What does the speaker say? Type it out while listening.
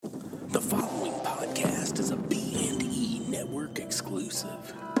The following podcast is a B&E Network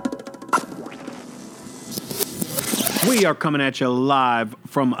exclusive. We are coming at you live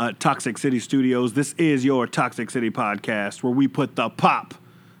from Toxic City Studios. This is your Toxic City podcast where we put the pop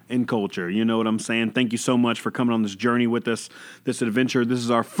in culture. You know what I'm saying? Thank you so much for coming on this journey with us, this adventure. This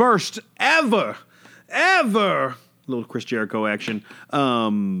is our first ever, little Chris Jericho action,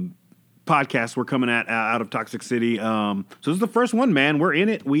 podcast we're coming at out of Toxic City. So this is the first one, man. We're in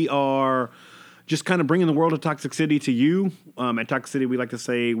it. We are just kind of bringing the world of Toxic City to you. At Toxic City, we like to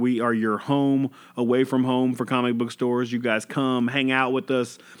say we are your home away from home for comic book stores. You guys come, hang out with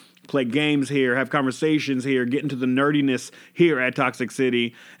us, play games here, have conversations here, get into the nerdiness here at Toxic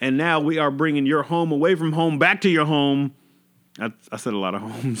City. And now we are bringing your home away from home back to your home. I said a lot of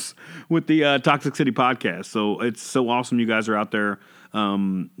homes with the Toxic City podcast. So it's so awesome you guys are out there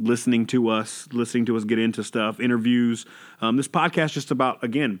listening to us get into stuff, interviews. This podcast just about,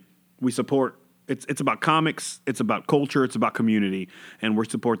 again, we support. It's about comics, it's about culture, it's about community, and we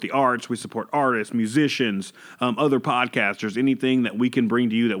support the arts, we support artists, musicians, other podcasters, anything that we can bring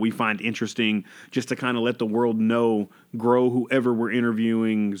to you that we find interesting, just to kind of let the world know, grow whoever we're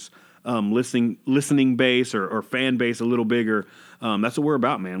interviewing's listening base or fan base a little bigger. That's what we're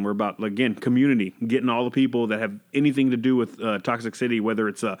about, man. We're about, again, community, getting all the people that have anything to do with Toxic City, whether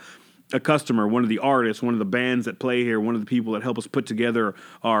it's a customer, one of the artists, one of the bands that play here, one of the people that help us put together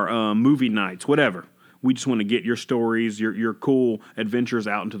our movie nights, whatever. We just want to get your stories, your cool adventures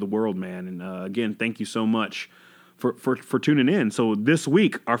out into the world, man. And again, thank you so much for tuning in. So this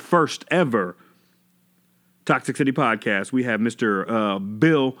week, our first ever Toxic City podcast, we have Mr.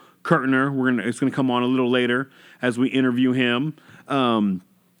 Bill Curtner. It's gonna come on a little later as we interview him.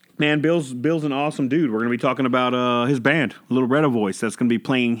 Man, Bill's an awesome dude. We're going to be talking about his band, Retaboice, that's going to be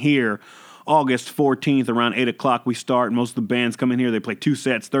playing here August 14th around 8 o'clock. We start. Most of the bands come in here. They play 2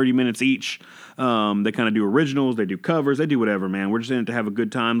 sets, 30 minutes each. They kind of do originals. They do covers. They do whatever, man. We're just in it to have a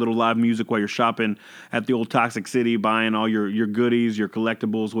good time, little live music while you're shopping at the old Toxic City, buying all your goodies, your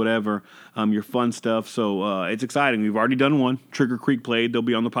collectibles, whatever, your fun stuff. So it's exciting. We've already done one. Trigger Creek played. They'll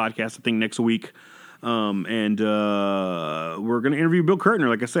be on the podcast, I think, next week. And we're going to interview Bill Curtner.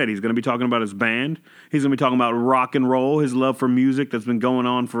 Like I said, he's going to be talking about his band. He's going to be talking about rock and roll, his love for music that's been going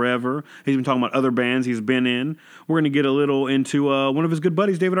on forever. He's been talking about other bands he's been in. We're going to get a little into one of his good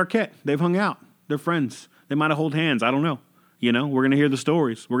buddies, David Arquette. They've hung out. They're friends. They might have held hands. I don't know. You know, we're going to hear the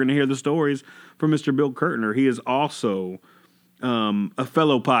stories. We're going to hear the stories from Mr. Bill Curtner. He is also a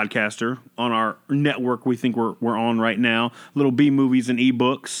fellow podcaster on our network we think we're on right now, Little B Movies and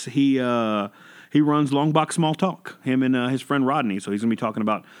eBooks. He runs Longbox Small Talk, him and his friend Rodney. So he's going to be talking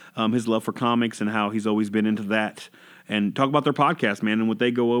about his love for comics and how he's always been into that. And talk about their podcast, man, and what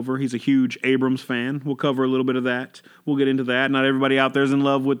they go over. He's a huge Abrams fan. We'll cover a little bit of that. We'll get into that. Not everybody out there is in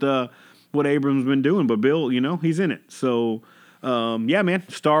love with what Abrams has been doing, but Bill, you know, he's in it. So, yeah, man,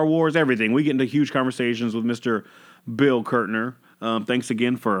 Star Wars, everything. We get into huge conversations with Mr. Bill Curtner. Thanks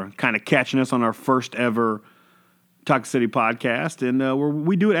again for kind of catching us on our first ever Toxic City podcast, and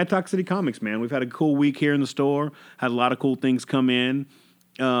we do it at Toxic City Comics, man. We've had a cool week here in the store, had a lot of cool things come in.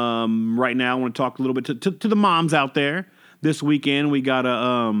 Right now, I want to talk a little bit to the moms out there. This weekend, we got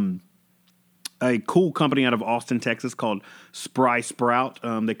a cool company out of Austin, Texas called Spry Sprout.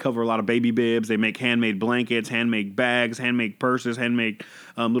 They cover a lot of baby bibs. They make handmade blankets, handmade bags, handmade purses, handmade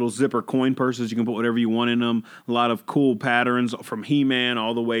little zipper coin purses. You can put whatever you want in them. A lot of cool patterns from He-Man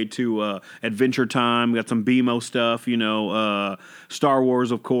all the way to Adventure Time. We got some BMO stuff, you know, Star Wars,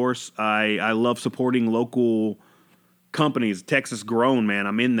 of course. I love supporting local companies. Texas grown, man.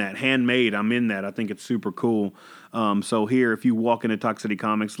 I'm in that. Handmade, I'm in that. I think it's super cool. So here, if you walk into Toxic City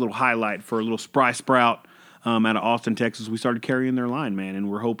Comics, a little highlight for a little Spry Sprout out of Austin, Texas. We started carrying their line, man, and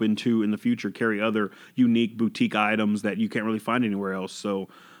we're hoping to, in the future, carry other unique boutique items that you can't really find anywhere else. So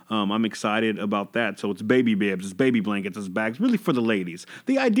I'm excited about that. So it's baby bibs, it's baby blankets, it's bags, really for the ladies.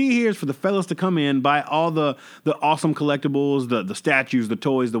 The idea here is for the fellas to come in, buy all the awesome collectibles, the statues, the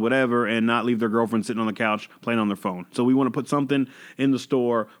toys, the whatever, and not leave their girlfriend sitting on the couch playing on their phone. So we want to put something in the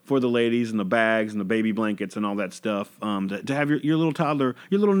store for the ladies and the bags and the baby blankets and all that stuff to have your little toddler,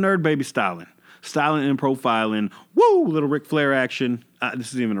 your little nerd baby styling and profiling. Woo! Little Ric Flair action. This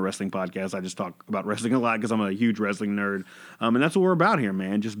isn't even a wrestling podcast. I just talk about wrestling a lot because I'm a huge wrestling nerd. And that's what we're about here,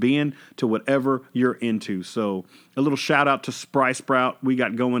 man. Just being to whatever you're into. So a little shout out to Spry Sprout we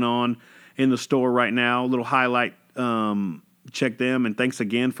got going on in the store right now. A little highlight. Check them. And thanks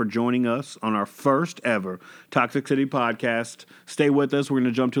again for joining us on our first ever Toxic City podcast. Stay with us. We're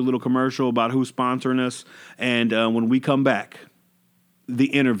going to jump to a little commercial about who's sponsoring us. And when we come back, the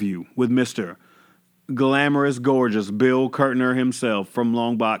interview with Mr. glamorous, gorgeous Bill Curtner himself from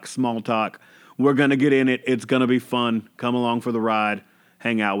Longbox Small Talk. We're going to get in it. It's going to be fun. Come along for the ride.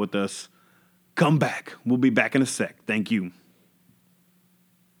 Hang out with us. Come back. We'll be back in a sec. Thank you.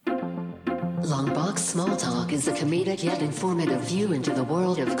 Longbox Small Talk is a comedic yet informative view into the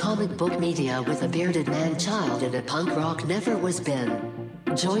world of comic book media with a bearded man-child and a punk rock never was been.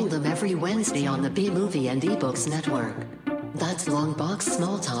 Join them every Wednesday on the B-Movie and eBooks Network. That's Longbox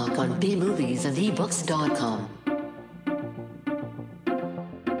Small Talk on bmoviesandebooks.com.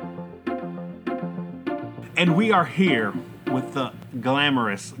 And we are here with the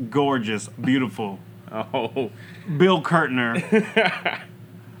glamorous, gorgeous, beautiful Bill Curtner.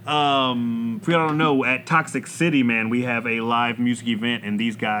 If you don't know, at Toxic City, man, we have a live music event, and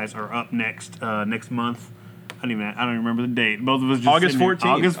these guys are up next month. I don't even remember the date. Both of us just August 14th.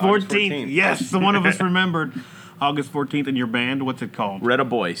 August 14th. Yes, the one of us remembered. August 14th, and your band, what's it called?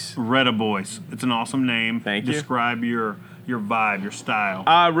 Retaboice. Retaboice. It's an awesome name. Thank you. Describe your vibe, your style.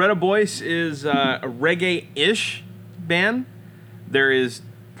 Retaboice is a reggae-ish band. There is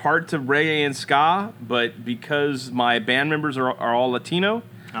parts of reggae and ska, but because my band members are all Latino,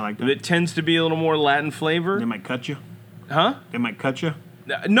 I like that. It tends to be a little more Latin flavor. They might cut you. Huh? They might cut you.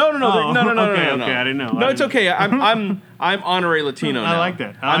 No. Okay, No, I didn't know. No, it's okay. I'm honorary Latino now. I like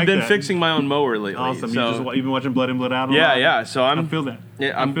that. I've been fixing my own mower lately. Awesome. So, You've been watching Blood In, Blood Out? Yeah. So I feel that.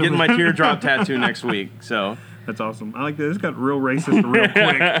 Yeah, I'm getting my teardrop tattoo next week. So that's awesome. I like that. This got real racist real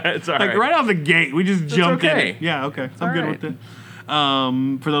quick. It's all right. Right out the gate, we just jumped in. Okay. Yeah, okay. It's I'm good right. with it.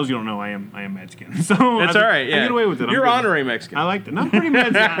 For those who don't know, I am Mexican. So it's all right. Yeah. I get away with it. You're honorary Mexican. I like that. No, I'm pretty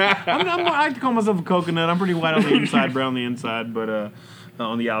Mexican. I like to call myself a coconut. I'm pretty white on the inside, brown on the inside, but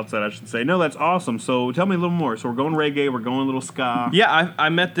on the outside, I should say. No, that's awesome. So tell me a little more. So we're going reggae. We're going a little ska. Yeah, I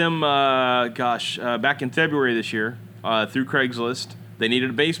met them, back in February this year through Craigslist. They needed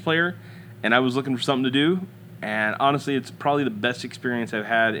a bass player, and I was looking for something to do. And honestly, it's probably the best experience I've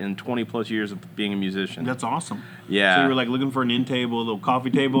had in 20-plus years of being a musician. That's awesome. Yeah. So you were like looking for an end table, a little coffee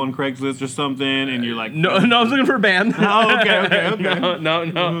table on Craigslist or something, and you're like... No, I was looking for a band. Oh, okay.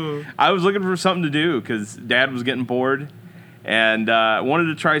 No. I was looking for something to do because Dad was getting bored, and wanted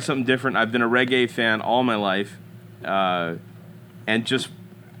to try something different. I've been a reggae fan all my life, and just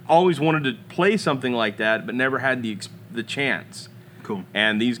always wanted to play something like that, but never had the chance. Cool.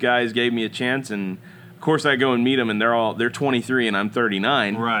 And these guys gave me a chance, and... Of course, I go and meet them, and they're 23, and I'm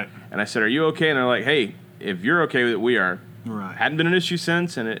 39. Right. And I said, "Are you okay?" And they're like, "Hey, if you're okay with it, we are." Right. Hadn't been an issue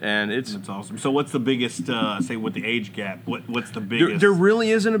since, and it's That's awesome. So, what's the biggest? Say with the age gap, what's the biggest? there really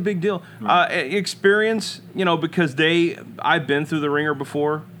isn't a big deal. Right. Experience, because I've been through the ringer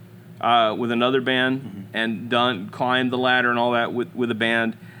before with another band and climbed the ladder and all that with a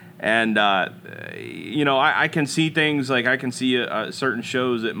band. And, I can see things like I can see certain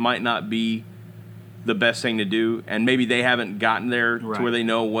shows that might not be the best thing to do, and maybe they haven't gotten there to where they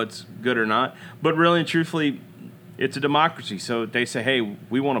know what's good or not. But really and truthfully, it's a democracy. So they say, "Hey,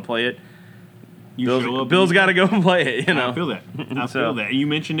 we want to play it." Bill's got to go and play it. I feel that. I feel that. And you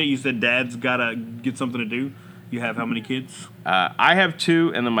mentioned it. You said Dad's got to get something to do. You have how many kids? I have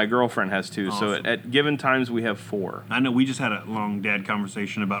 2, and then my girlfriend has 2. Awesome. So at given times, we have 4. I know we just had a long dad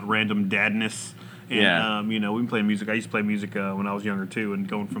conversation about random dadness. And, we've been playing music. I used to play music when I was younger, too, and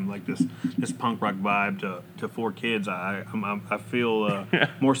going from, like, this punk rock vibe to 4 kids, I feel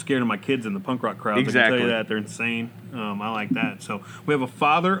more scared of my kids than the punk rock crowd. Exactly. I can tell you that. They're insane. I like that. So we have a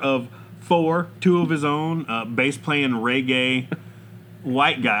father of 4, 2 of his own, bass-playing reggae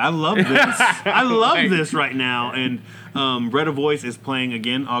white guy. I love this. I love this right now. And Retaboice is playing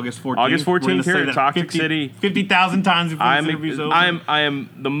again August 14th. August 14th here at Toxic City. 50,000 times before this interview's over. I am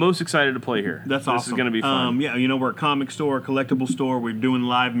the most excited to play here. That's awesome. This is going to be fun. We're a comic store, a collectible store. We're doing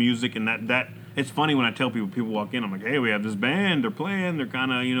live music, and that it's funny when I tell people walk in, I'm like, hey, we have this band. They're playing. They're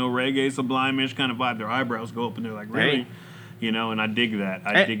kind of, reggae, sublime-ish kind of vibe. Their eyebrows go up, and they're like, really? Hey. And I dig that.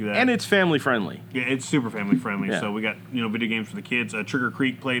 And it's family friendly. Yeah, it's super family friendly. Yeah. So we got video games for the kids. Trigger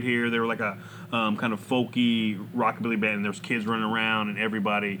Creek played here. They were like a kind of folky rockabilly band, and there's kids running around and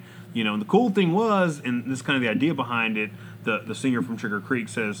everybody. And the cool thing was, and this is kind of the idea behind it. The singer from Trigger Creek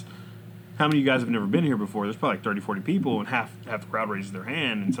says, "How many of you guys have never been here before?" There's probably like 30, 40 people, and half the crowd raises their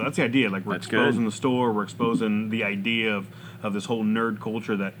hand. And so that's the idea. Like we're exposing the store. We're exposing the idea of this whole nerd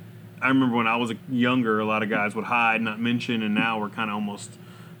culture that. I remember when I was younger, a lot of guys would hide, not mention, and now we're kind of almost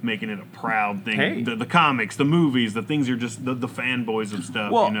making it a proud thing. Hey. The comics, the movies, the things you're just the fanboys of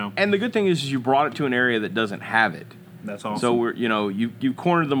stuff. Well, and the good thing is you brought it to an area that doesn't have it. That's awesome. So we're you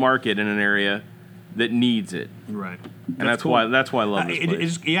cornered the market in an area that needs it. Right. And that's cool. why I love this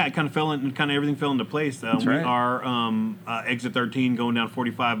place. It kind of everything fell into place. We are exit 13 going down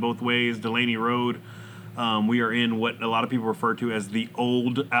 45 both ways, Delaney Road. We are in what a lot of people refer to as the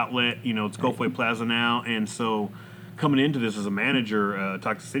old outlet. It's Gulfway Plaza now. And so coming into this as a manager,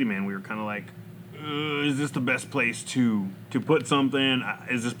 Toxic City, man, we were kind of like, is this the best place to put something?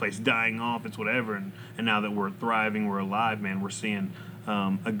 Is this place dying off? It's whatever. And now that we're thriving, we're alive, man, we're seeing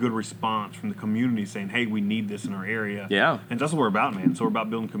a good response from the community saying, hey, we need this in our area. Yeah. And that's what we're about, man. So we're about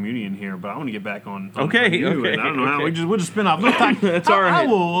building community in here. But I want to get back on Okay. you. And I don't know how. We'll just spin off. That's all right. I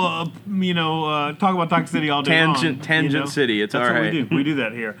will, talk about Toxic City all day Tangent long. City. It's that's all right. That's what we do. We do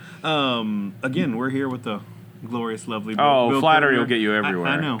that here. Again, we're here with the glorious, lovely Bill flattery Curtner. will get you everywhere.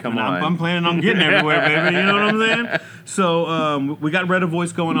 I know. Come on. I'm planning on getting everywhere, baby. You know what I'm saying? So we got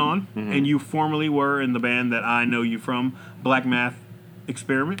Retaboice going on, and you formerly were in the band that I know you from, Black Math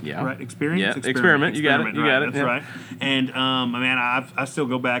Experiment. Yeah. Right? Experience? Yeah. Experiment. You got it. You got it. That's yeah. right. And, man, I still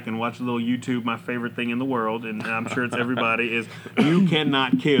go back and watch a little YouTube. My favorite thing in the world, and I'm sure it's everybody, is You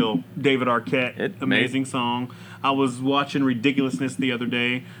Cannot Kill David Arquette. Amazing song. I was watching Ridiculousness the other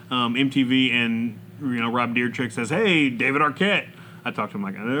day, MTV, and Rob Deertrick says, hey, David Arquette. I talked to him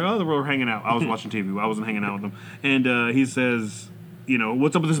like, oh, we're hanging out. I was watching TV. I wasn't hanging out with him. And he says,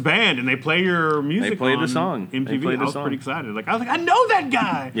 what's up with this band? And they play your music. They played on the song. MTV. I was pretty excited. I was like, I know that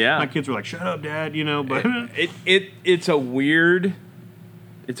guy. Yeah. My kids were like, shut up, Dad. But it's a weird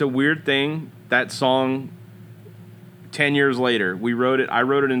thing. That song. 10 years later, we wrote it. I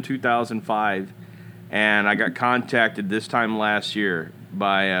wrote it in 2005, and I got contacted this time last year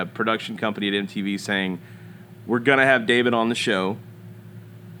by a production company at MTV saying, we're gonna have David on the show.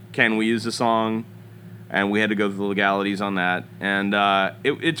 Can we use the song? And we had to go through the legalities on that. And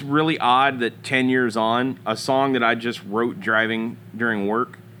it's really odd that 10 years on, a song that I just wrote driving during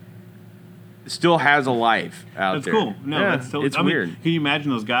work still has a life out there. That's cool. No, yeah, that's totally, it's weird. Can you imagine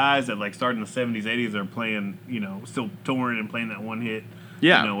those guys that started in the 70s, 80s are playing, still touring and playing that one hit?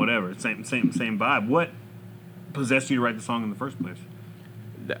 Yeah. Whatever. Same vibe. What possessed you to write the song in the first place?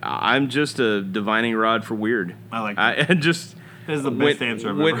 I'm just a divining rod for weird. I like that. I just... This is the best answer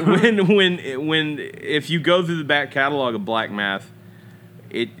I've ever heard. When if you go through the back catalog of Black Math,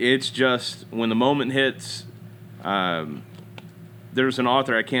 it's just when the moment hits. There's an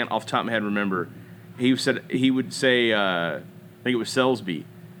author I can't off the top of my head remember. He would say I think it was Selsby.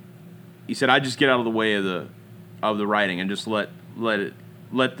 He said I just get out of the way of the writing and just let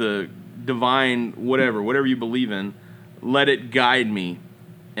the divine whatever you believe in, let it guide me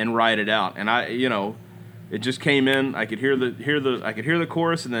and write it out. And it just came in. I could hear the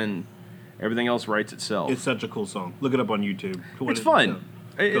chorus, and then everything else writes itself. It's such a cool song. Look it up on YouTube. It's fun.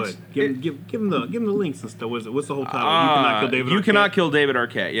 Give them the links and stuff. What's the whole title? You Cannot Kill David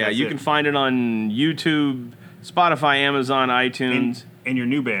Arquette. Yeah, you can find it on YouTube, Spotify, Amazon, iTunes. And your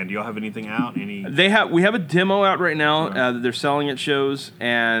new band, do y'all have anything out? We have a demo out right now that they're selling at shows,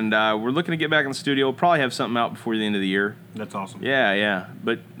 and we're looking to get back in the studio. We'll probably have something out before the end of the year. That's awesome. Yeah.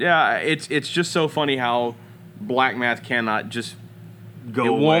 But yeah, it's just so funny how Black Math cannot just go it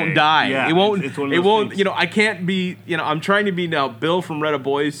away. Won't die. Yeah, it won't. It's one of it those won't. things. I can't be. I'm trying to be now Bill from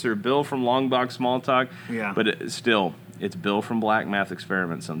Retaboice or Bill from Longbox Small Talk. Yeah. But it's Bill from Black Math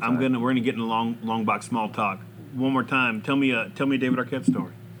Experiment. Sometimes we're gonna get into Longbox Small Talk one more time. Tell me a David Arquette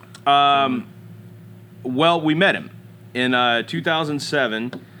story. Well, we met him in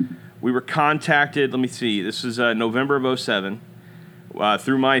 2007. We were contacted. Let me see. This was November of 2007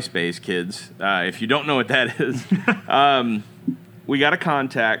 through MySpace, kids. If you don't know what that is, we got a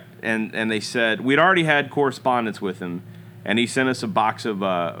contact, and they said we'd already had correspondence with him, and he sent us a box of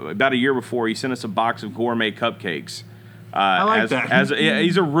about a year before. He sent us a box of gourmet cupcakes. I like that.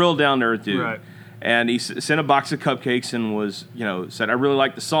 He's a real down to earth dude. Right. And he sent a box of cupcakes and was, said, I really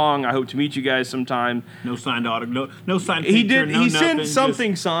like the song. I hope to meet you guys sometime. No signed autograph, no signed He picture, did. no He nothing, sent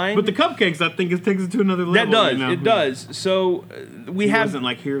something signed. But the cupcakes, I think, it takes it to another level. That does. It does. So we it have. It wasn't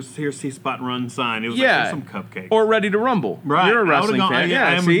like, here's C-Spot Run sign. It was like, here's some cupcakes. Or Ready to Rumble. Right. You're a wrestling fan. Yeah,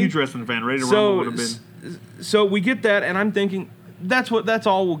 I am see? a huge wrestling fan. Ready to Rumble would have been. So we get that, and I'm thinking, that's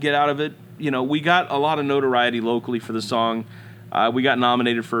all we'll get out of it. We got a lot of notoriety locally for the song. We got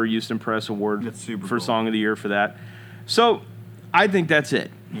nominated for a Houston Press Award for cool. Song of the Year for that. So I think that's it.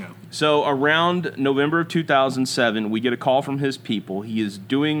 Yeah. So around November of 2007, we get a call from his people. He is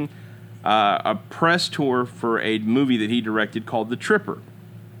doing a press tour for a movie that he directed called The Tripper.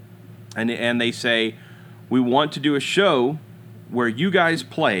 And they say, we want to do a show where you guys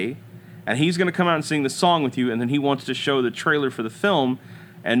play, and he's going to come out and sing the song with you, and then he wants to show the trailer for the film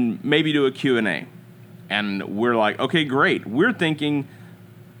and maybe do a Q&A. And we're like, okay, great. We're thinking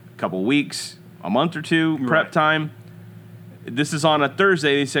a couple weeks, a month or two, prep time. This is on a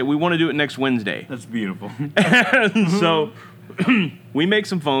Thursday. They say, we want to do it next Wednesday. That's beautiful. So we make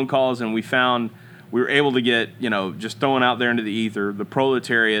some phone calls, and we found we were able to get, just throwing out there into the ether, the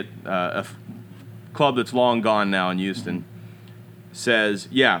Proletariat, a club that's long gone now in Houston, says,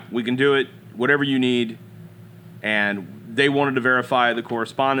 yeah, we can do it, whatever you need. And they wanted to verify the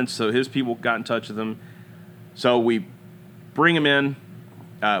correspondence, so his people got in touch with him. So we bring him in.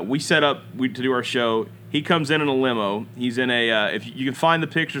 We set up to do our show. He comes in a limo. He's in if you can find the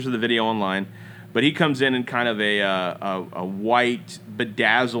pictures of the video online, but he comes in kind of a white,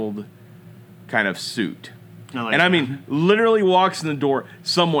 bedazzled kind of suit. I mean, literally walks in the door.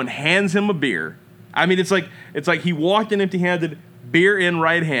 Someone hands him a beer. I mean, it's like he walked in empty-handed, beer in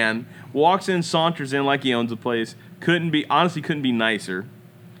right hand, walks in, saunters in like he owns the place. Couldn't be nicer.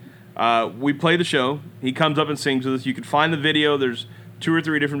 We play the show. He comes up and sings with us. You can find the video. There's 2 or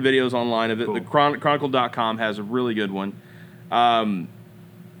 3 different videos online of it. Cool. The Chronicle.com has a really good one. At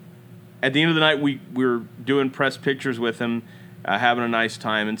the end of the night, we were doing press pictures with him, having a nice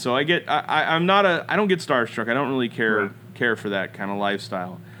time. And so I don't get starstruck. I don't really care for that kind of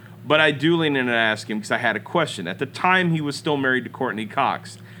lifestyle. But I do lean in and ask him because I had a question. At the time, he was still married to Courtney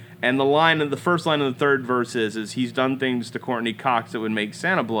Cox. And the first line of the third verse is he's done things to Courtney Cox that would make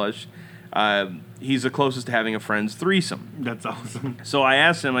Santa blush. He's the closest to having a friend's threesome. That's awesome. So I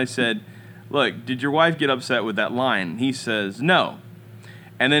asked him, I said, look, did your wife get upset with that line? He says, no.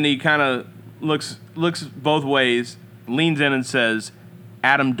 And then he kind of looks both ways, leans in and says,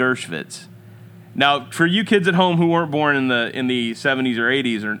 Adam Dershowitz. Now, for you kids at home who weren't born in the 70s or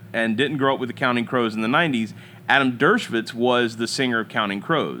 80s and didn't grow up with the Counting Crows in the 90s, Adam Dershowitz was the singer of Counting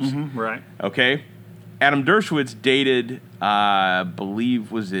Crows. Mm-hmm, right. Okay? Adam Dershowitz dated, I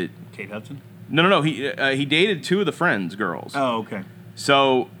believe, was it... Kate Hudson? No. He dated 2 of the Friends girls. Oh, okay.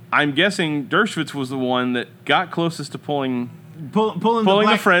 So I'm guessing Dershowitz was the one that got closest to pulling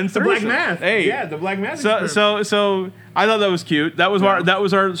the Friends. The Black Math. Hey. Yeah, the Black Math. So I thought that was cute. That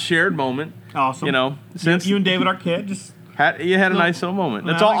was our shared moment. Awesome. Since you and David Arquette just... You had a nice little moment.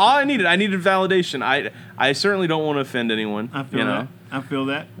 That's all I needed. I needed validation. I certainly don't want to offend anyone. I feel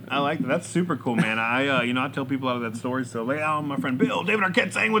that. I like that. That's super cool, man. I tell people out of that story. So like, my friend Bill, David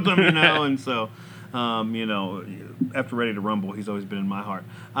Arquette sang with them, and so, after Ready to Rumble, he's always been in my heart.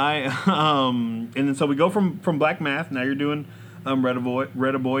 And then so we go from Black Math. Now you're doing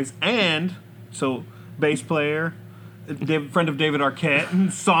Retaboice, and so bass player. Friend of David Arquette,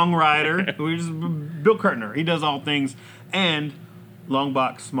 songwriter. Bill Curtner. He does all things. And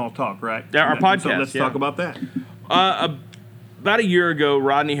Longbox Small Talk, right? Yeah, our podcast. So let's talk about that. About a year ago,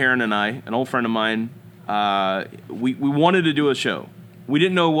 Rodney Herron and I, an old friend of mine, we wanted to do a show. We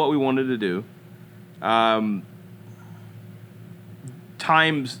didn't know what we wanted to do.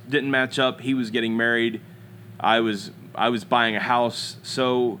 Times didn't match up. He was getting married. I was buying a house.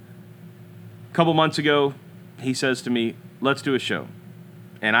 So a couple months ago, he says to me, let's do a show.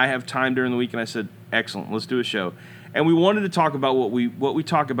 And I have time during the week, and I said, excellent, let's do a show. And we wanted to talk about what we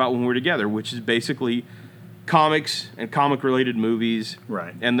talk about when we're together, which is basically comics and comic-related movies,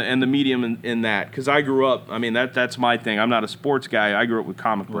 right? And the medium in that. Because I grew up, I mean, that's my thing. I'm not a sports guy. I grew up with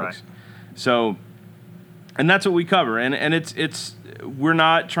comic books. Right. So, and that's what we cover. And it's we're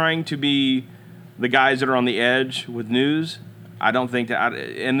not trying to be the guys that are on the edge with news. I don't think that,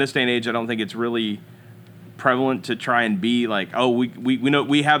 in this day and age, I don't think it's really prevalent to try and be like, oh, we know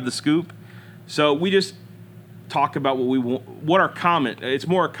we have the scoop. So we just talk about what we want, it's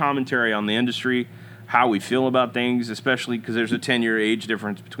more a commentary on the industry, how we feel about things, especially because there's a 10-year age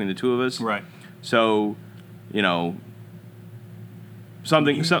difference between the two of us. Right. So,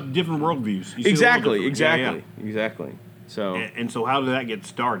 something different worldviews. Exactly. So and so how did that get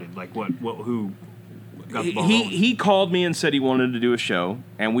started? Like who got the ball he called me and said he wanted to do a show,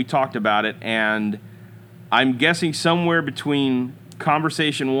 and we talked about it, and I'm guessing somewhere between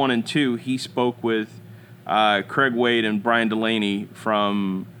conversation 1 and 2, he spoke with Craig Wade and Brian Delaney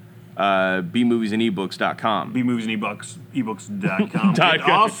from bmoviesandebooks.com. bmoviesandebooks.com. And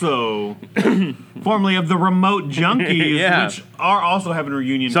also, formerly of the Remote Junkies, which are also having a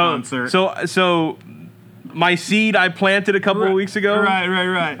reunion concert. So my seed I planted a couple of weeks ago.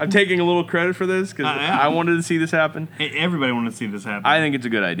 Right. I'm taking a little credit for this because I wanted to see this happen. Everybody wanted to see this happen. I think it's a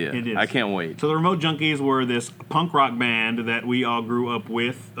good idea. It is. I can't wait. So the Remote Junkies were this punk rock band that we all grew up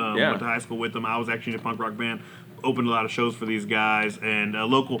with. Went to high school with them. I was actually in a punk rock band. Opened a lot of shows for these guys and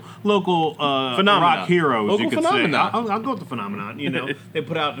local rock heroes. Local you could phenomenon. say. I'll go with the phenomenon. They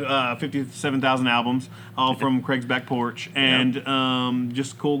put out 57,000 albums, all from Craig's back porch, and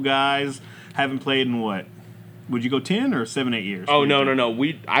just cool guys. Haven't played in what? Would you go 10 or 7, 8 years? Oh no.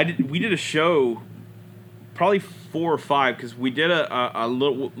 We did a show, probably 4 or 5, because we did a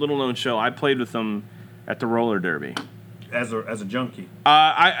little known show. I played with them at the roller derby. as a junkie?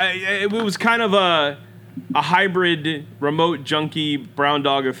 It was kind of a hybrid remote junkie brown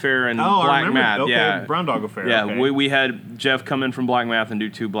dog affair and Black Math. Okay, yeah, brown dog affair. Yeah, okay. we had Jeff come in from Black Math and do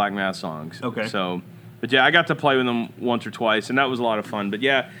 2 Black Math songs. Okay. So, but yeah, I got to play with them once or twice, and that was a lot of fun. But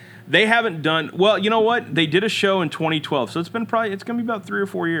yeah, they haven't done well. You know what? They did a show in 2012, so it's going to be about 3 or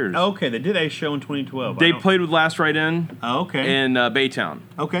 4 years. Okay, they did a show in 2012. They played with Last Right In. Okay. In Baytown.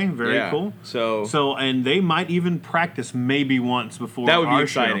 Okay, very cool. So, and they might even practice maybe once before. That would be our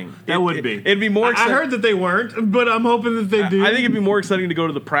exciting. Show. That would be. It'd be more exciting. I heard that they weren't, but I'm hoping that they do. I think it'd be more exciting to go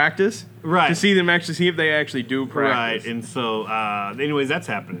to the practice, right? To see if they actually do practice, right? And so, anyways, that's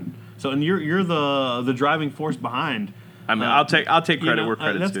happening. So, and you're the driving force behind. I mean, I'll take credit where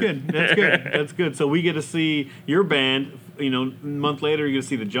credit's due. That's good. That's good. So we get to see your band. A month later, you get to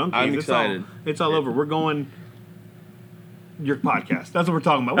see the Junkies. I'm excited. It's all over. We're going. Your podcast. That's what we're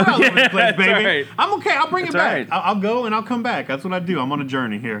talking about. We're all over the place, baby. Right. I'm okay. I'll bring it back. Right. I'll go and I'll come back. That's what I do. I'm on a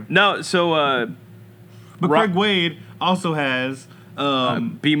journey here. No, so. But Craig Wade also has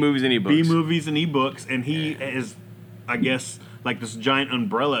B movies and ebooks, and he is, I guess, like this giant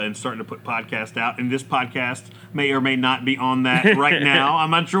umbrella and starting to put podcasts out. And this podcast may or may not be on that right now.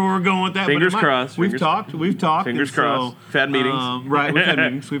 I'm not sure where we're going with that. Fingers crossed. We've talked. Fingers crossed. We've had meetings. Right, we've had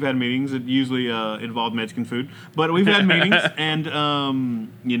meetings. We've had meetings that usually involve Mexican food. But we've had meetings, and, I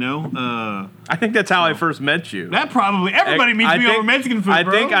think that's how I first met you. That probably, everybody meets me over Mexican food, I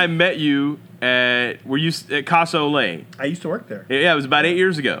bro. think I met you at Casa Olay. I used to work there. Yeah, it was about 8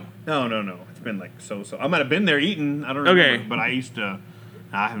 years ago. No. It's been like so. I might have been there eating. I don't remember. Okay. But I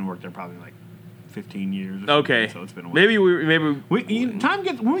haven't worked there probably like 15 years. Okay. So it's been a while. Maybe when we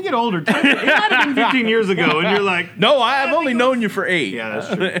get older, it might have been 15 years ago, and you're like, no, I've only known you for 8. Yeah,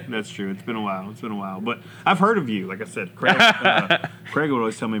 that's true. That's true. It's been a while. But I've heard of you. Like I said, Craig would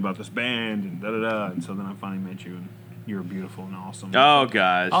always tell me about this band and da-da-da. And so then I finally met you, and you're beautiful and awesome. Oh,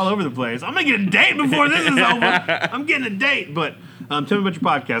 gosh. All over the place. I'm going to get a date before this is over. I'm getting a date. But tell me about your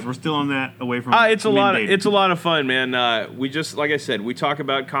podcast. We're still on that away from it's a lot of fun, man. We just, like I said, we talk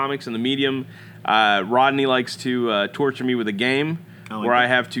about comics and the medium. Rodney likes to torture me with a game where I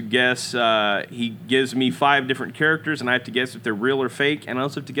have to guess. He gives me 5 different characters, and I have to guess if they're real or fake, and I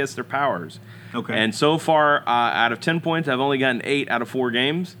also have to guess their powers. Okay. And so far, out of 10 points, I've only gotten 8 out of 4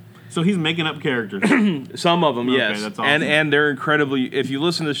 games. So he's making up characters. Some of them, yes. Okay, that's awesome. And they're incredibly. If you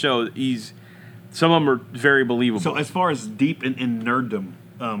listen to the show, some of them are very believable. So as far as deep in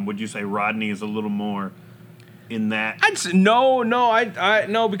nerddom, would you say Rodney is a little more in that? No,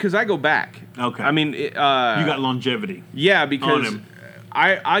 because I go back. Okay. I mean, you got longevity. Yeah, because on him.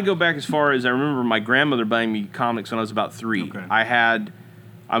 I go back as far as I remember my grandmother buying me comics when I was about 3. Okay. I'm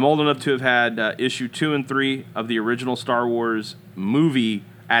old enough to have had issue 2 and 3 of the original Star Wars movie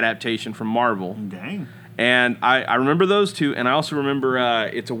adaptation from Marvel. Dang. And I remember those 2, and I also remember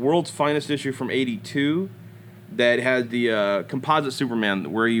it's a World's Finest issue from '82 that had the composite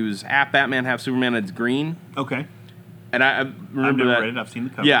Superman where he was half Batman, half Superman, and it's green. Okay. And I remember I've never that. read it. I've seen the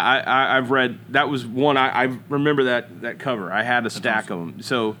cover. Yeah, I've read. That was one. I remember that cover. I had a stack of them.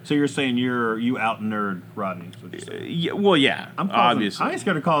 So you're saying you out nerd Rodney? Is what you're saying. yeah, well, yeah. Obviously, I ain't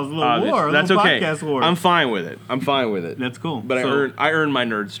scared to cause a little war. A That's little okay. Podcast war. I'm fine with it. That's cool. But I earned my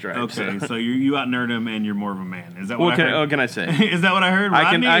nerd stripes. Okay, so you out nerd him and you're more of a man. Is that what I heard? What can I say? Is that what I heard,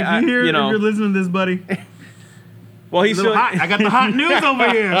 Rodney? If you're listening to this, buddy. Well, he's still hot. I got the hot news over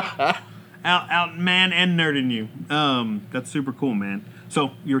here. Out man and nerding you. That's super cool, man.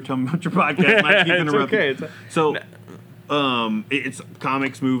 So you were telling me about your podcast. I keep interrupting. It's okay. So it's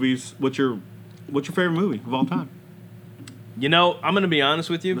comics, movies. What's your favorite movie of all time? I'm going to be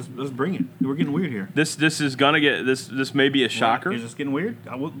honest with you. Let's bring it. We're getting weird here. This is going to get this may be a shocker. Is this getting weird?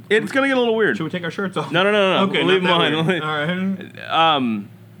 It's going to get a little weird. Should we take our shirts off? No. Okay, leave them on. All right.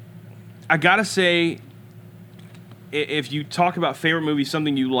 I got to say, if you talk about favorite movie,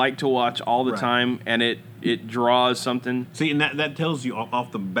 something you like to watch all the time, and it draws something. See, and that tells you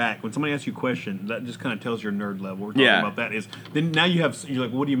off the back when somebody asks you a question, that just kind of tells your nerd level. We're talking about that is then now you're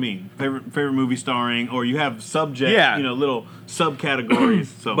like, what do you mean favorite movie starring, or you have subject, little subcategories.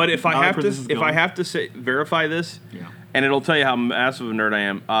 So, but if I have to say verify this, and it'll tell you how massive a nerd I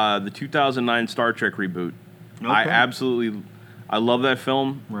am. The 2009 Star Trek reboot. Okay. I love that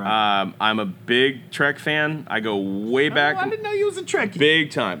film. Right. I'm a big Trek fan. I go way back. I didn't know you was a Trekkie. Big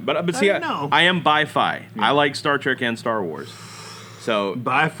time. But see, I am bi-fi. Yeah. I like Star Trek and Star Wars. So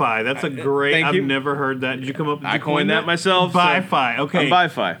Bi-fi. That's a great. Thank you. I've never heard that. Did you come up? I coined that myself. Bi-fi. Okay. I'm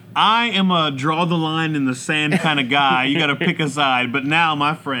bi-fi. I am a draw the line in the sand kind of guy. You got to pick a side. But now,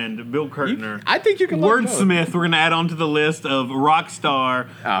 my friend Bill Curtner, I think you can love both. wordsmith. We're gonna add on to the list of rock star.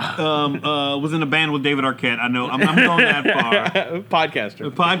 Was in a band with David Arquette. I know. I'm going that far.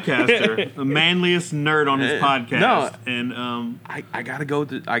 Podcaster, the manliest nerd on his podcast. No, and I gotta go.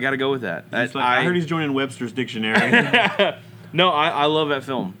 I gotta go with that. I heard he's joining Webster's dictionary. No, I love that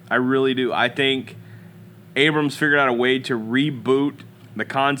film. I really do. I think Abrams figured out a way to reboot the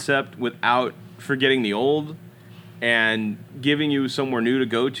concept without forgetting the old and giving you somewhere new to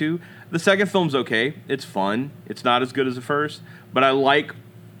go to. The second film's okay. It's fun. It's not as good as the first, but I like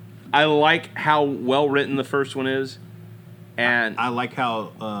how well written the first one is, and I like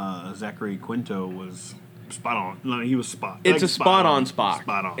how Zachary Quinto was spot on. No, he was spot. It's a spot on Spock.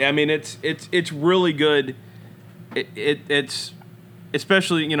 Spot on. I mean, it's really good. It's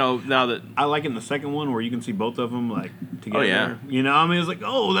especially now that I like in the second one where you can see both of them like together. Oh, yeah. I mean, it's like,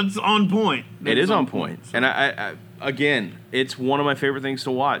 that's on point. It is on point. So. And I again, it's one of my favorite things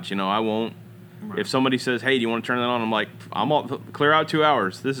to watch. I won't. Right. If somebody says, "Hey, do you want to turn that on?" I'm like, "I'm all clear out 2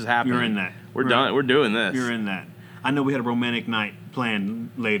 hours. This is happening." You're in that. We're done. We're doing this. You're in that. I know we had a romantic night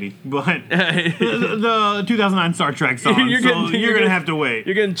planned, lady, but the 2009 Star Trek's on, you're going to have to wait.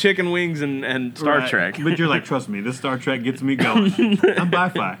 You're getting chicken wings and Star Trek. But you're like, trust me, this Star Trek gets me going. I'm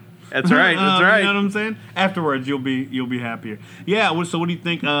bi-fi. That's right. That's right. You know what I'm saying? Afterwards, you'll be happier. Yeah. So what do you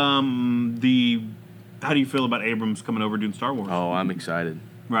think? How do you feel about Abrams coming over doing Star Wars? Oh, I'm excited.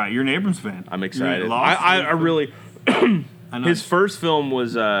 Right, you're an Abrams fan. I'm excited. I really. His first film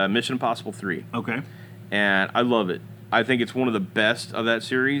was Mission Impossible 3. Okay. And I love it. I think it's one of the best of that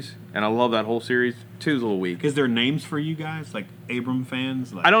series, and I love that whole series. 2's a little weak. Is there names for you guys, like Abram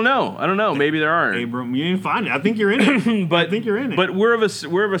fans? Like, I don't know. Maybe there aren't. Abram, you didn't find it. I think you're in it. But I think you're in it. But we're of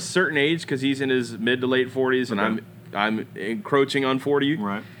a certain age because he's in his mid to late 40s, and I'm encroaching on 40.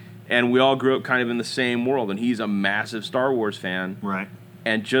 Right. And we all grew up kind of in the same world, and he's a massive Star Wars fan. Right.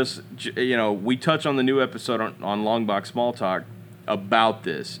 And we touch on the new episode on Longbox Small Talk about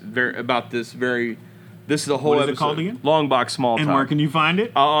this. This is the whole episode. What is it called again? Longbox Small Talk. And where can you find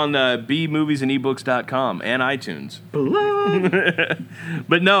it? On bmoviesandebooks.com and iTunes.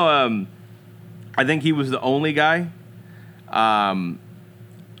 But no, I think he was the only guy.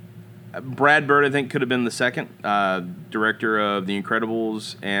 Brad Bird, I think, could have been the second director of The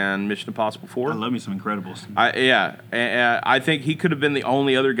Incredibles and Mission Impossible 4. I love me some Incredibles. I think he could have been the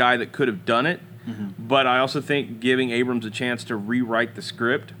only other guy that could have done it. Mm-hmm. But I also think giving Abrams a chance to rewrite the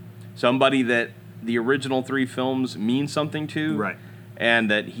script, somebody that the original 3 films mean something to, right, and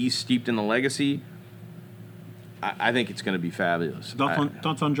that he's steeped in the legacy, I think it's going to be fabulous.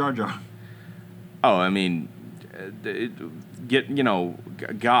 Thoughts on Jar Jar? Oh, I mean,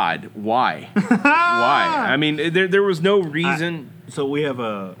 God, why? Why? I mean, there was no reason. So we have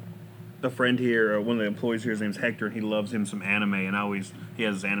a friend here, one of the employees here, his name's Hector, and he loves him some anime, and he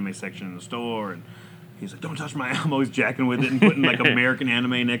has his anime section in the store, and he's like, "Don't touch my." I'm always jacking with it and putting like American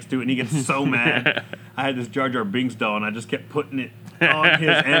anime next to it, and he gets so mad. I had this Jar Jar Binks doll, and I just kept putting it on his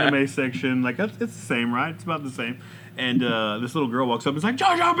anime section. Like, it's the same, right? It's about the same. And this little girl walks up and is like,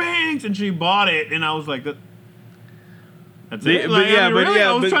 "Jar Jar Binks!" And she bought it, and I was like, "That's it." I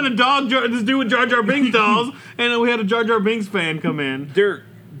was trying to dog this dude with Jar Jar Binks dolls, and then we had a Jar Jar Binks fan come in.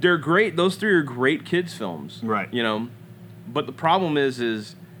 They're great. Those 3 are great kids' films, right? But the problem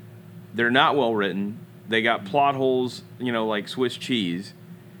is they're not well written. They got plot holes, like Swiss cheese.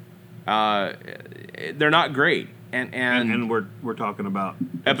 They're not great, and we're talking about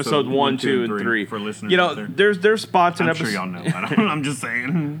episode 1, 2, and 3 for listeners. There's spots in episode. I'm sure y'all know. I'm just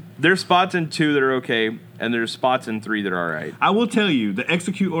saying. There's spots in 2 that are okay, and there's spots in 3 that are all right. I will tell you, the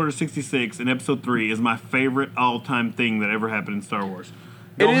Execute Order 66 in episode 3 is my favorite all-time thing that ever happened in Star Wars.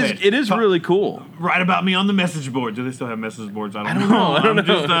 It is really cool. Write about me on the message board. Do they still have message boards? I don't know. I don't know.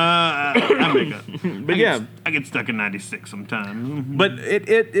 Just, I make up. But I get stuck in 96 sometimes. But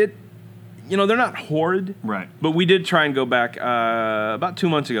it they're not horrid. Right. But we did try and go back about 2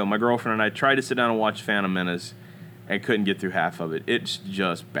 months ago. My girlfriend and I tried to sit down and watch Phantom Menace and couldn't get through half of it. It's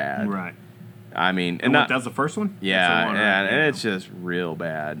just bad. Right. I mean, that's the first one? Yeah, one, right? And it's just real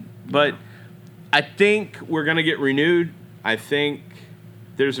bad. But I think we're going to get renewed. I think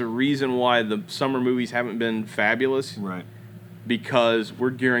there's a reason why the summer movies haven't been fabulous. Right. Because we're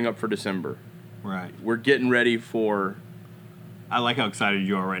gearing up for December. Right. We're getting ready for... I like how excited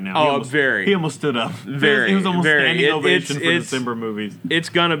you are right now. Very. He almost stood up. Very. It was almost very. Standing ovation for December movies. It's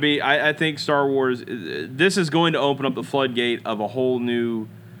going to be... I think Star Wars... This is going to open up the floodgate of a whole new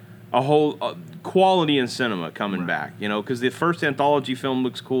a whole quality in cinema coming back. You know, because the first anthology film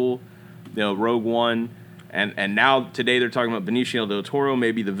looks cool. You know, Rogue One, and now today they're talking about Benicio del Toro,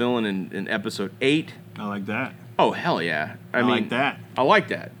 maybe the villain in Episode 8. I like that. Oh hell yeah! I mean, like that. I like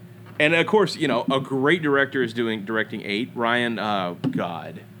that. And of course, you know, a great director is directing 8. Ryan, the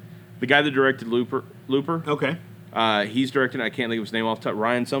guy that directed Looper. Okay. He's directing. I can't think of his name off the top.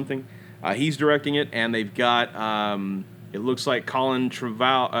 Ryan something. He's directing it, and they've got. It looks like Colin,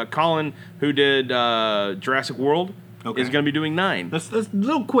 who did Jurassic World, is going to be doing 9. Let's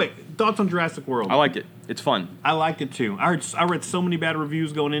real quick thoughts on Jurassic World. I liked it. It's fun. I liked it too. I read so many bad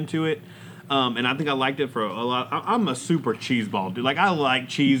reviews going into it. And I think I liked it for a lot. I'm a super cheeseball dude. Like, I like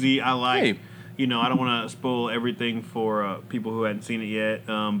cheesy. I like, I don't want to spoil everything for people who hadn't seen it yet.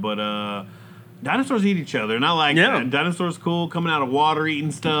 But dinosaurs eat each other, and I like that. And dinosaurs cool, coming out of water,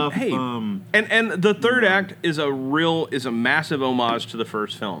 eating stuff. Hey, and the third act is a massive homage to the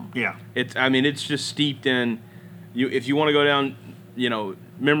first film. Yeah, it's just steeped in. If you want to go down,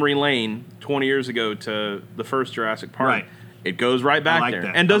 memory lane 20 years ago to the first Jurassic Park. Right. It goes right back there.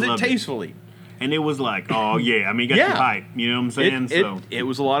 That. And does it tastefully. And it was like, oh, yeah. I mean, it got you hype. You know what I'm saying? It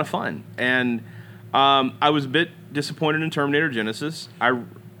was a lot of fun. And I was a bit disappointed in Terminator Genesis.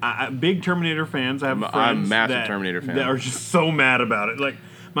 Big Terminator fans. I have friends I'm a massive Terminator fan. That are just so mad about it. Like,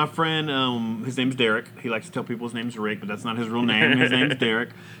 my friend, his name's Derek. He likes to tell people his name's Rick, but that's not his real name. His name's Derek.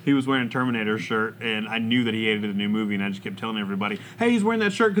 He was wearing a Terminator shirt, and I knew that he hated the new movie, and I just kept telling everybody, hey, he's wearing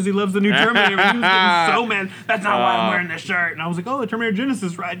that shirt because he loves the new Terminator. He was getting so mad. That's not why I'm wearing this shirt. And I was like, oh, the Terminator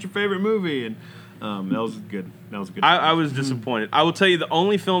Genesis, right? It's your favorite movie. And that was good. That was good. I was disappointed. I will tell you, the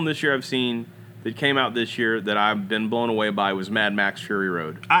only film this year I've seen that came out this year that I've been blown away by was Mad Max Fury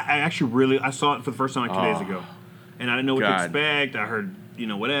Road. I actually I saw it for the first time like 2 days ago. And I didn't know what to expect. I heard,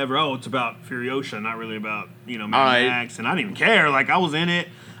 whatever. Oh, it's about Furiosa, not really about, Mad Max. And I didn't even care. Like, I was in it.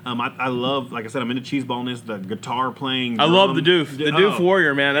 I love, like I said, I'm into cheeseballness, the guitar playing. I love the Doof. The Doof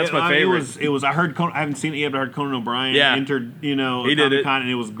Warrior, man. That's my favorite. It was, I haven't seen it yet, but I heard Conan O'Brien entered, he did it. And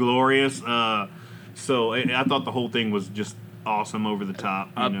it was glorious. So I thought the whole thing was just awesome, over the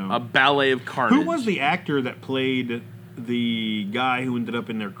top. A ballet of carnage. Who was the actor that played the guy who ended up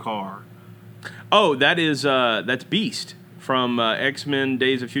in their car? Oh, that's Beast from X-Men: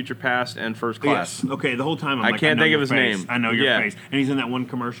 Days of Future Past and First Class. Yes. Okay, the whole time I can't think of his name. I know your face. And he's in that one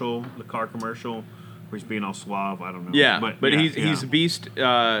commercial, the car commercial, where he's being all suave. I don't know. Yeah, but he's Beast in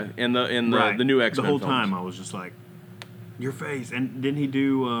the new X-Men The whole films. time I was just like, your face. And didn't he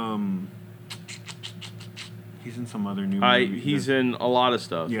do... he's in some other new movie. He's in a lot of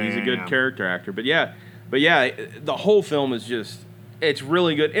stuff. He's a good character actor. But yeah, the whole film is just... It's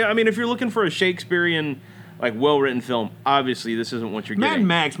really good. I mean, if you're looking for a Shakespearean, like, well-written film, obviously this isn't what you're getting.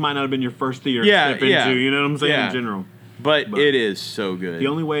 Mad Max might not have been your first theater to step into, you know what I'm saying, in general. But it is so good. The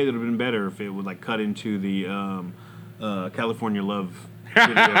only way that would have been better if it would, like, cut into the California Love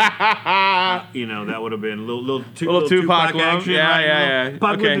video. That would have been a little Tupac action. Yeah.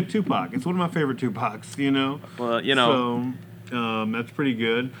 Apocalyptic Tupac. It's one of my favorite Tupacs, Well, So, that's pretty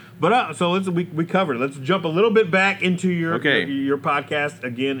good. But so we covered it. Let's jump a little bit back into your podcast.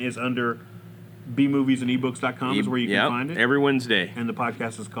 Again, is under bmoviesandebooks.com is where you can find it. Every Wednesday. And the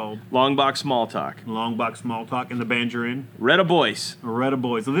podcast is called Longbox Small Talk. Longbox Small Talk. And the band you're in? Retaboice.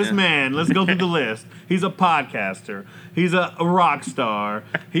 So this man, let's go through the list. He's a podcaster. He's a rock star.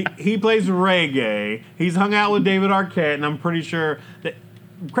 He plays reggae. He's hung out with David Arquette, and I'm pretty sure that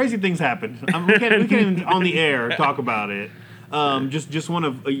crazy things happen. We can't even on the air talk about it. Just one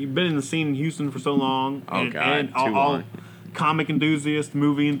of you've been in the scene in Houston for so long, and all comic enthusiast,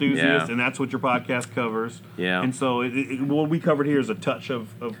 movie enthusiast, and that's what your podcast covers. Yeah. And so what we covered here is a touch of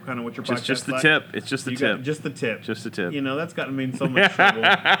kind of what your podcast just the like. tip. It's just the tip. Just the tip. Just the tip. That's got to mean so much trouble.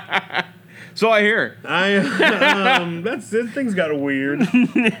 So I hear. Things got weird.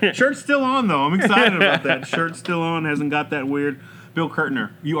 Shirt's still on though. I'm excited about that. Shirt's still on. Hasn't got that weird. Bill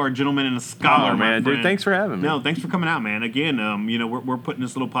Curtner, you are a gentleman and a scholar, man. Dude, thanks for having me. No, thanks for coming out, man. Again, we're putting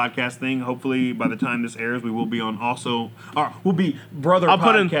this little podcast thing. Hopefully, by the time this airs, we will be on we'll be brother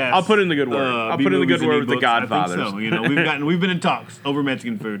podcasts. I'll put in the good word. I'll put in the good word with the Godfathers. I think so. We've been in talks over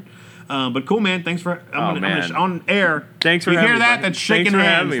Mexican food. But cool, man. Thanks for on air. Thanks for having me. You hear that? That's shaking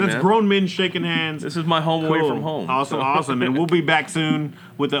hands. That's grown men shaking hands. This is my home away from home. Awesome. And we'll be back soon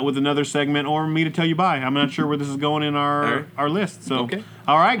with another segment or me to tell you bye. I'm not sure where this is going in our list. So, okay.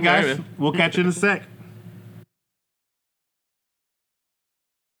 All right, guys. We'll catch you in a sec.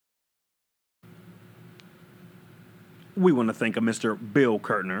 We want to thank Mr. Bill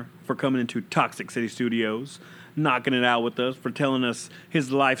Curtner for coming into Toxic City Studios, knocking it out with us, for telling us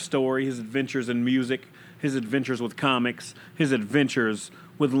his life story, his adventures in music, his adventures with comics, his adventures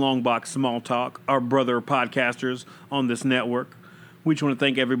with Longbox Small Talk, our brother podcasters on this network. We just want to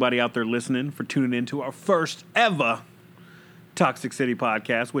thank everybody out there listening for tuning in to our first ever Toxic City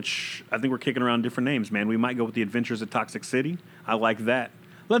podcast, which I think we're kicking around different names, man. We might go with the Adventures of Toxic City. I like that.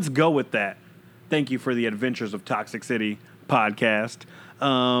 Let's go with that. Thank you for the Adventures of Toxic City podcast.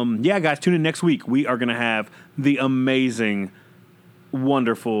 Yeah, guys, tune in next week. We are going to have the amazing,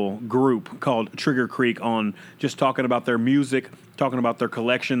 wonderful group called Trigger Creek on just talking about their music, talking about their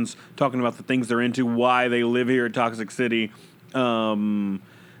collections, talking about the things they're into, why they live here at Toxic City.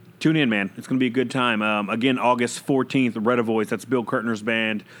 Tune in, man. It's going to be a good time. Again, August 14th, Retaboice, that's Bill Curtner's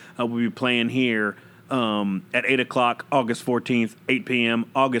band, will be playing here at 8 o'clock, August 14th, 8 p.m.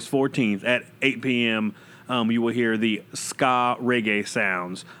 August 14th at 8 p.m., you will hear the ska reggae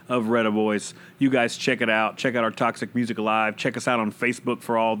sounds of Retaboice. You guys check it out. Check out our Toxic Music Live. Check us out on Facebook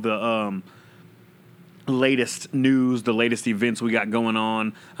for all the latest news, the latest events we got going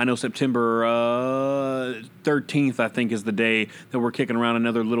on. I know September 13th, I think, is the day that we're kicking around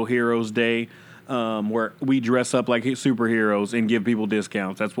another Little Heroes Day, where we dress up like superheroes and give people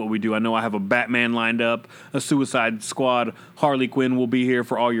discounts. That's what we do. I know I have a Batman lined up, a Suicide Squad. Harley Quinn will be here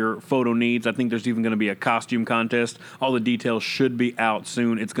for all your photo needs. I think there's even going to be a costume contest. All the details should be out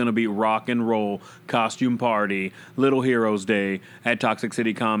soon. It's going to be rock and roll costume party, Little Heroes Day at Toxic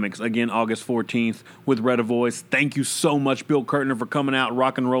City Comics. Again, August 14th with Retaboice. Thank you so much, Bill Curtner, for coming out,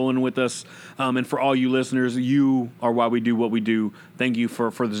 rock and rolling with us. And for all you listeners, you are why we do what we do. Thank you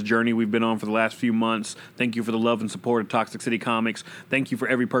for this journey we've been on for the last few months. Thank you for the love and support of Toxic City Comics. Thank you for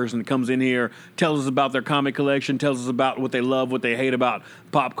every person that comes in here, tells us about their comic collection, tells us about what they love, what they hate about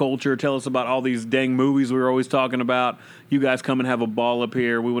pop culture, tell us about all these dang movies we were always talking about. You guys come and have a ball up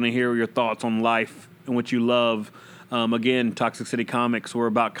here. We want to hear your thoughts on life and what you love. Again, Toxic City Comics, we're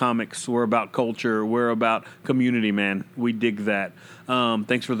about comics, we're about culture, we're about community, man. We dig that.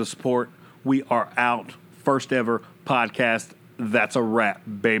 Thanks for the support. We are out. First ever podcast. That's a wrap,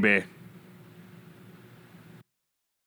 baby.